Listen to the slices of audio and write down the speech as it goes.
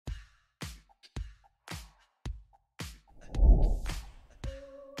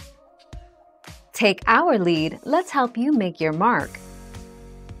Take our lead, let's help you make your mark.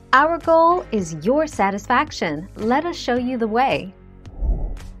 Our goal is your satisfaction. Let us show you the way.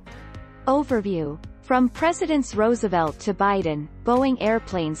 Overview. From Presidents Roosevelt to Biden, Boeing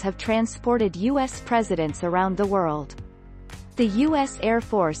airplanes have transported U.S. presidents around the world. The U.S. Air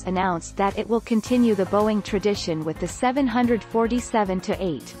Force announced that it will continue the Boeing tradition with the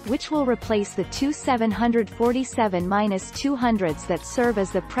 747-8, which will replace the two 747-200s that serve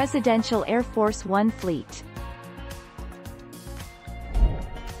as the Presidential Air Force One fleet.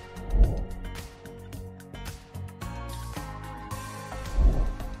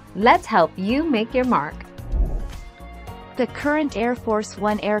 Let's help you make your mark. The current Air Force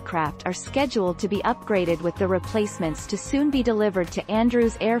One aircraft are scheduled to be upgraded with the replacements to soon be delivered to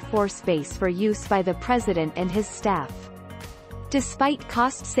Andrews Air Force Base for use by the President and his staff. Despite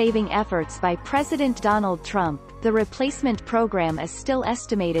cost-saving efforts by President Donald Trump, the replacement program is still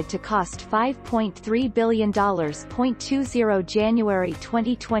estimated to cost $5.3 billion. 20 January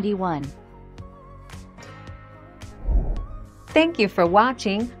 2021. Thank you for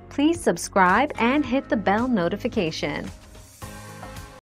watching. Please subscribe and hit the bell notification.